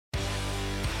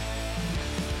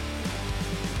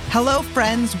Hello,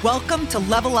 friends. Welcome to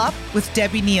Level Up with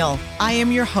Debbie Neal. I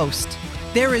am your host.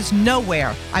 There is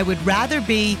nowhere I would rather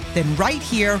be than right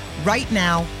here, right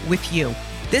now with you.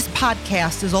 This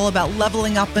podcast is all about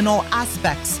leveling up in all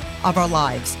aspects of our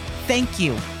lives. Thank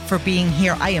you for being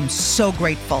here. I am so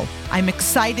grateful. I'm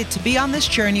excited to be on this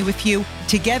journey with you.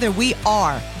 Together, we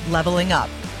are leveling up.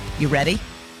 You ready?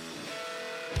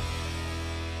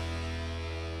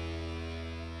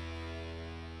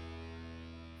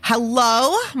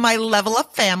 Hello, my Level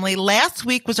Up family. Last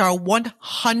week was our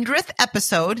 100th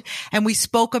episode, and we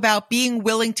spoke about being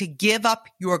willing to give up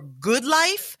your good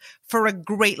life for a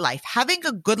great life. Having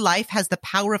a good life has the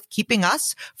power of keeping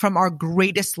us from our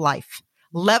greatest life.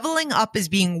 Leveling up is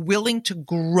being willing to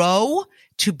grow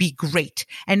to be great.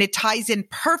 And it ties in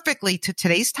perfectly to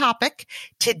today's topic.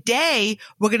 Today,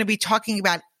 we're going to be talking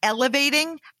about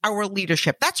elevating our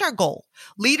leadership. That's our goal.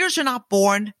 Leaders are not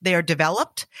born, they are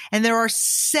developed. And there are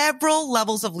several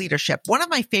levels of leadership. One of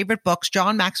my favorite books,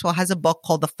 John Maxwell, has a book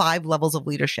called The 5 Levels of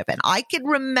Leadership. And I can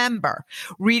remember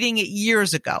reading it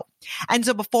years ago. And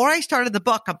so before I started the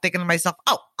book, I'm thinking to myself,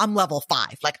 oh, I'm level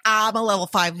 5. Like I'm a level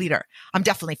 5 leader. I'm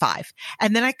definitely 5.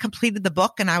 And then I completed the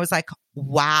book and I was like,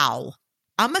 wow,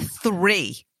 I'm a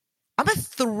 3. I'm a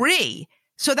 3.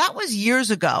 So that was years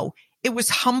ago. It was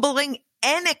humbling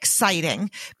and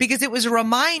exciting because it was a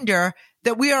reminder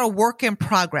that we are a work in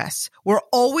progress. We're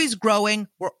always growing,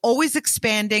 we're always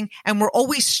expanding, and we're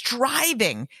always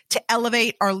striving to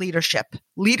elevate our leadership.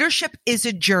 Leadership is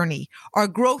a journey. Our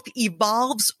growth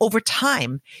evolves over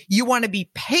time. You want to be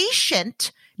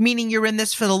patient, meaning you're in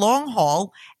this for the long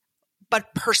haul,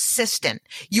 but persistent.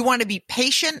 You want to be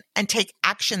patient and take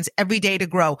actions every day to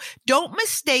grow. Don't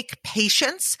mistake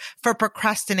patience for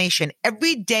procrastination.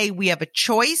 Every day we have a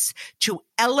choice to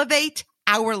elevate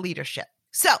our leadership.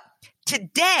 So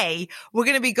today we're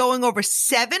going to be going over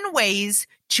 7 ways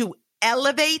to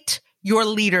elevate your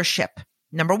leadership.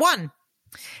 Number 1,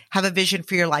 have a vision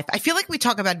for your life. I feel like we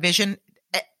talk about vision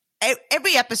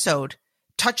every episode.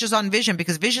 Touches on vision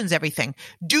because vision's everything.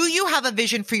 Do you have a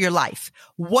vision for your life?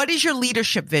 What is your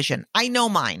leadership vision? I know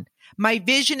mine. My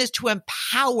vision is to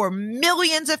empower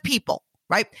millions of people,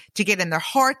 right? To get in their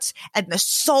hearts and their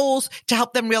souls to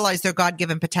help them realize their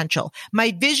God-given potential.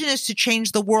 My vision is to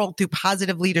change the world through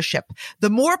positive leadership.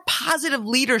 The more positive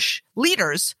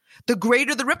leaders, the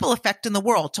greater the ripple effect in the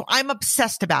world. So I'm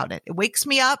obsessed about it. It wakes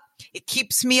me up. It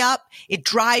keeps me up. It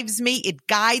drives me. It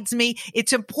guides me.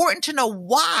 It's important to know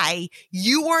why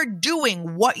you are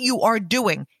doing what you are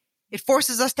doing. It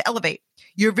forces us to elevate.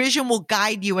 Your vision will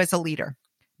guide you as a leader.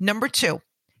 Number 2,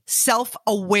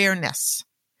 self-awareness.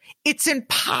 It's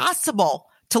impossible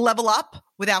to level up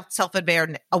without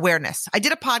self-awareness. I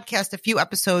did a podcast a few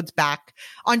episodes back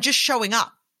on just showing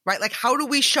up. Right? Like, how do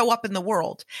we show up in the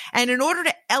world? And in order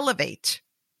to elevate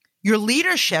your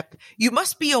leadership, you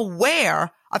must be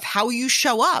aware of how you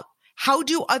show up. How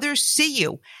do others see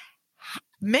you?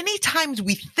 Many times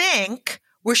we think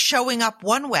we're showing up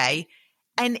one way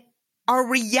and our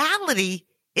reality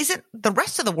isn't the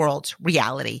rest of the world's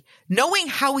reality. Knowing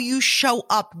how you show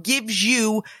up gives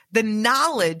you the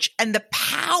knowledge and the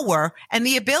power and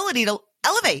the ability to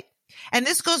elevate. And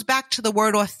this goes back to the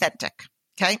word authentic.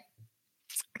 Okay.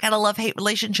 I got a love-hate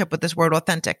relationship with this word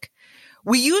authentic.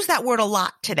 We use that word a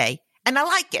lot today, and I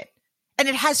like it, and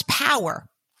it has power.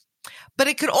 But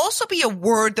it could also be a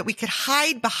word that we could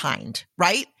hide behind,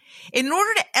 right? In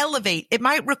order to elevate, it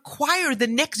might require the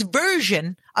next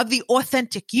version of the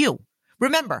authentic you.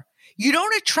 Remember, you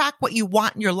don't attract what you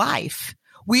want in your life.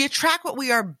 We attract what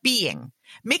we are being.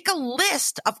 Make a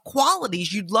list of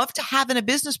qualities you'd love to have in a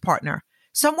business partner,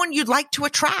 someone you'd like to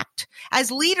attract.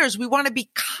 As leaders, we want to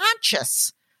be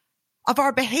conscious of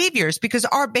our behaviors because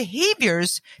our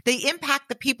behaviors, they impact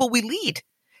the people we lead.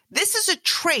 This is a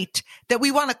trait that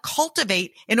we want to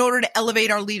cultivate in order to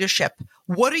elevate our leadership.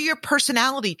 What are your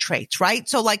personality traits, right?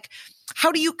 So like,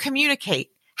 how do you communicate?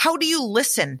 How do you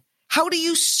listen? How do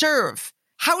you serve?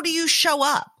 How do you show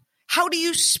up? How do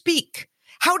you speak?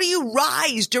 How do you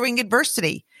rise during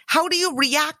adversity? How do you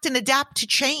react and adapt to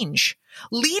change?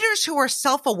 Leaders who are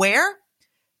self-aware,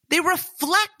 they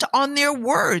reflect on their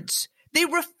words. They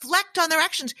reflect on their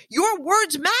actions. Your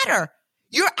words matter.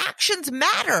 Your actions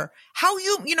matter. How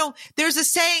there's a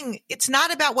saying, it's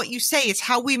not about what you say, it's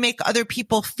how we make other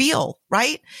people feel,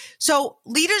 right? So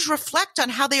leaders reflect on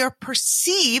how they are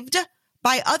perceived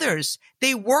by others.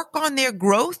 They work on their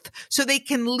growth so they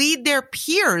can lead their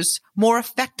peers more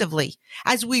effectively.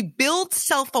 As we build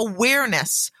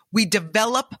self-awareness, we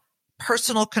develop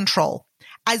personal control.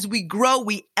 As we grow,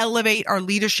 we elevate our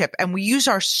leadership and we use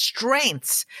our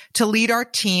strengths to lead our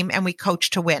team and we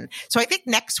coach to win. So I think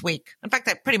next week, in fact,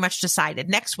 I pretty much decided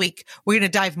next week, we're going to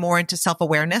dive more into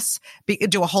self-awareness,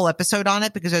 do a whole episode on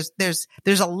it because there's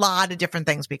a lot of different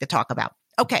things we could talk about.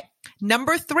 Okay.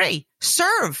 Number 3,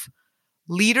 serve.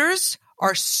 Leaders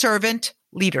are servant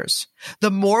leaders.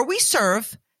 The more we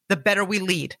serve, the better we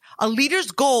lead. A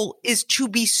leader's goal is to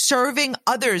be serving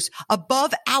others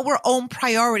above our own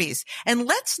priorities. And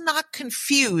let's not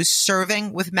confuse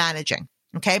serving with managing.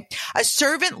 Okay. A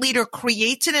servant leader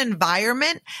creates an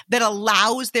environment that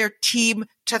allows their team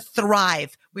to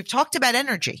thrive. We've talked about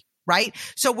energy, right?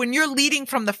 So when you're leading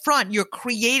from the front, you're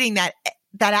creating that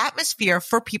atmosphere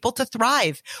for people to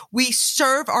thrive. We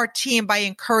serve our team by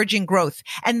encouraging growth.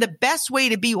 And the best way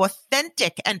to be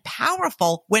authentic and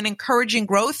powerful when encouraging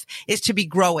growth is to be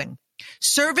growing.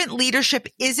 Servant leadership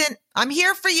isn't, I'm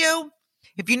here for you.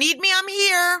 If you need me, I'm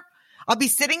here. I'll be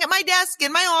sitting at my desk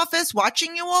in my office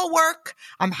watching you all work.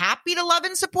 I'm happy to love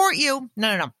and support you.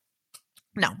 No,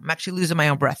 I'm actually losing my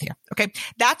own breath here. Okay.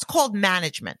 That's called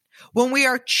management. When we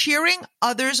are cheering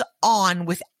others on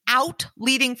without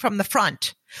leading from the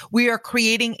front, we are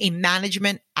creating a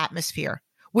management atmosphere,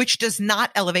 which does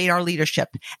not elevate our leadership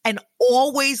and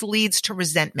always leads to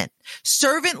resentment.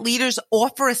 Servant leaders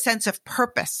offer a sense of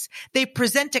purpose. They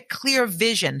present a clear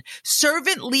vision.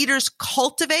 Servant leaders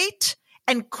cultivate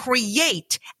and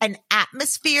create an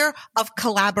atmosphere of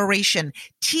collaboration.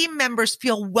 Team members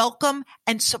feel welcome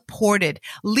and supported.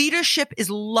 Leadership is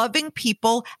loving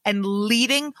people and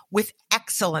leading with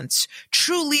excellence.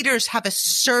 True leaders have a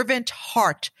servant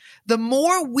heart. The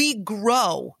more we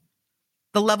grow,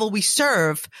 the level we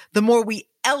serve, the more we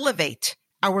elevate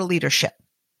our leadership.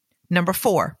 Number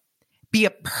 4, be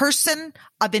a person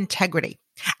of integrity.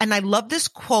 And I love this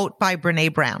quote by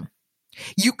Brené Brown.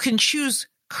 You can choose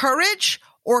courage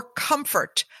or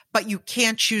comfort, but you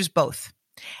can't choose both.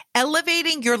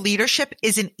 Elevating your leadership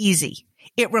isn't easy.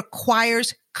 It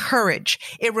requires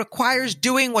courage. It requires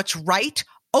doing what's right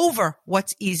over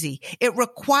what's easy. It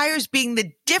requires being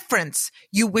the difference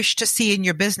you wish to see in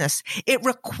your business. It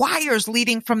requires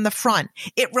leading from the front.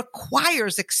 It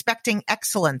requires expecting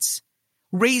excellence,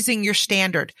 raising your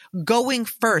standard, going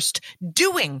first,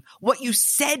 doing what you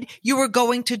said you were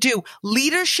going to do.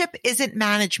 Leadership isn't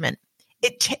management.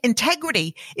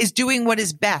 Integrity is doing what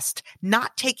is best,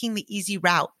 not taking the easy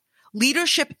route.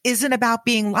 Leadership isn't about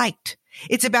being liked.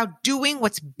 It's about doing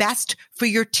what's best for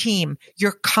your team,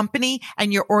 your company,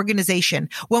 and your organization.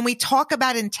 When we talk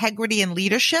about integrity and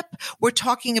leadership, we're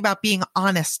talking about being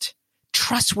honest,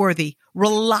 trustworthy,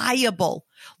 reliable.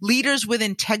 Leaders with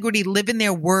integrity live in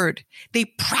their word. They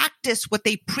practice what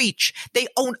they preach. They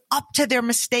own up to their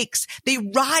mistakes. They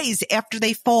rise after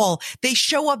they fall. They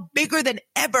show up bigger than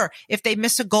ever if they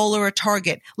miss a goal or a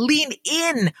target. Lean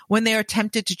in when they are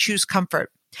tempted to choose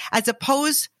comfort, as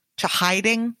opposed to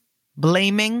hiding,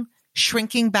 blaming,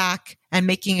 shrinking back, and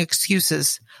making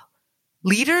excuses.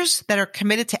 Leaders that are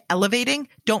committed to elevating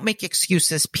don't make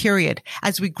excuses, period.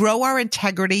 As we grow our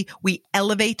integrity, we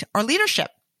elevate our leadership.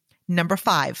 Number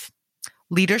 5,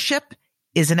 leadership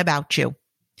isn't about you.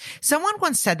 Someone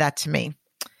once said that to me.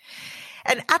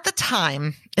 And at the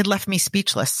time, it left me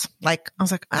speechless. I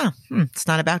was like, it's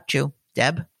not about you,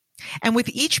 Deb. And with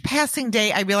each passing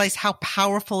day, I realized how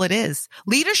powerful it is.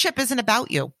 Leadership isn't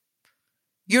about you.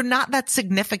 You're not that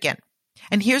significant.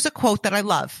 And here's a quote that I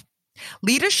love.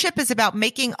 Leadership is about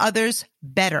making others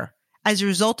better as a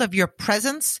result of your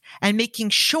presence and making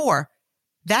sure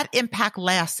that impact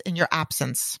lasts in your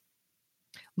absence.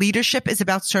 Leadership is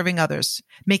about serving others,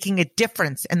 making a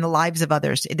difference in the lives of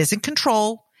others. It isn't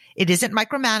control. It isn't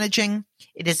micromanaging.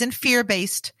 It isn't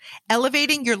fear-based.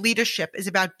 Elevating your leadership is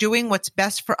about doing what's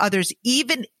best for others,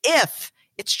 even if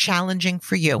it's challenging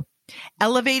for you.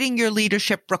 Elevating your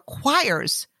leadership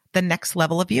requires the next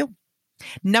level of you.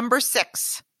 Number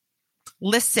 6,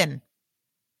 listen.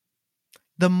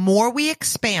 The more we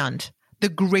expand, the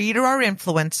greater our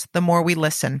influence, the more we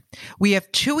listen. We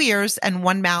have 2 ears and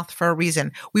 1 mouth for a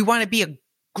reason. We want to be a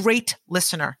great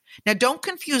listener. Now, don't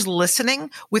confuse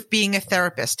listening with being a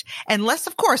therapist, unless,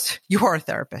 of course, you are a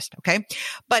therapist, okay?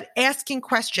 But asking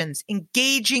questions,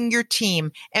 engaging your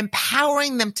team,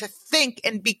 empowering them to think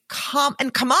and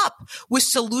come up with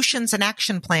solutions and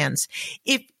action plans.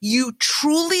 If you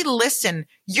truly listen,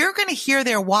 you're going to hear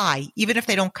their why, even if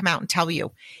they don't come out and tell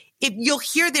you. If you'll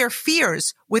hear their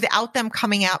fears without them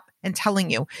coming out and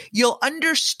telling you. You'll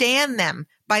understand them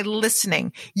by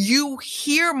listening. You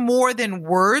hear more than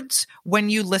words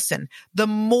when you listen. The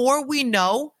more we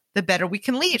know, the better we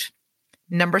can lead.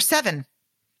 Number 7,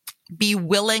 be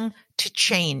willing to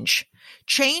change.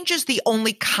 Change is the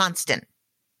only constant.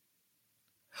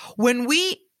 When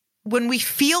we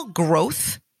feel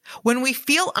growth, when we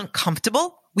feel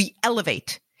uncomfortable, we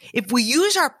elevate. If we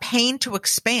use our pain to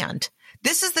expand,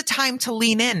 this is the time to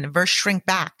lean in versus shrink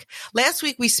back. Last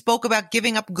week, we spoke about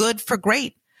giving up good for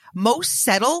great. Most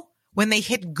settle when they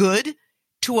hit good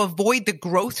to avoid the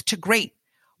growth to great.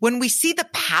 When we see the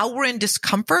power in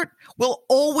discomfort, we'll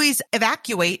always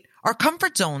evacuate our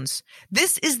comfort zones.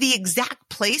 This is the exact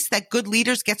place that good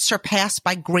leaders get surpassed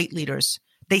by great leaders.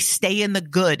 They stay in the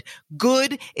good.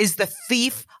 Good is the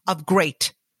thief of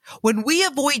great. When we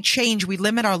avoid change, we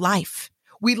limit our life.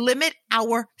 We limit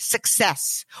our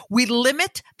success. We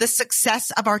limit the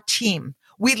success of our team.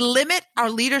 We limit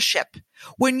our leadership.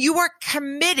 When you are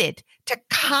committed to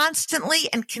constantly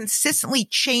and consistently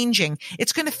changing,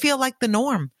 it's going to feel like the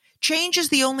norm. Change is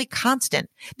the only constant.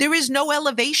 There is no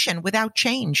elevation without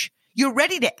change. You're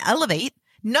ready to elevate.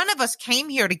 None of us came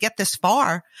here to get this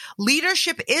far.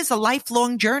 Leadership is a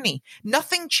lifelong journey.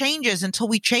 Nothing changes until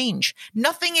we change.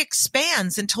 Nothing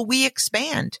expands until we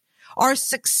expand. Our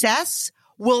success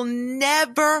will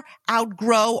never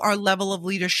outgrow our level of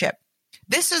leadership.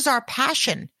 This is our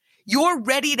passion. You're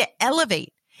ready to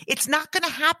elevate. It's not going to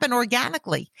happen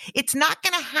organically. It's not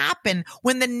going to happen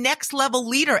when the next level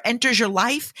leader enters your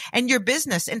life and your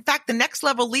business. In fact, the next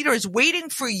level leader is waiting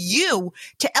for you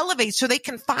to elevate so they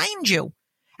can find you.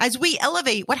 As we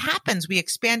elevate, what happens? We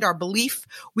expand our belief,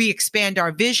 we expand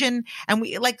our vision, and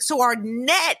so our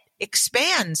net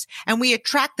expands and we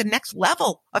attract the next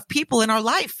level of people in our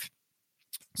life.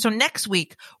 So next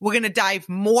week, we're going to dive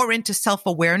more into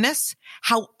self-awareness.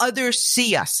 How others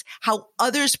see us, how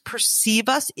others perceive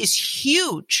us is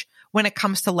huge when it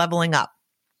comes to leveling up.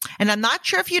 And I'm not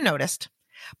sure if you noticed,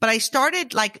 but I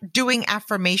started doing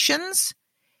affirmations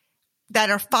that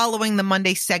are following the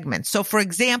Monday segment. So for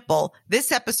example,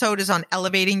 this episode is on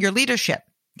elevating your leadership.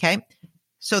 Okay.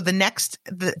 So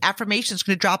the affirmation is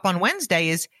going to drop on Wednesday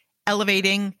is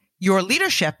elevating your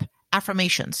leadership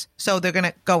affirmations. So they're going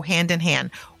to go hand in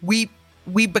hand. We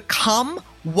become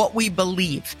what we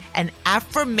believe, and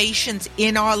affirmations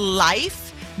in our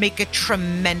life make a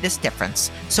tremendous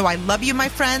difference. So I love you, my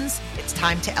friends. It's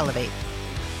time to elevate.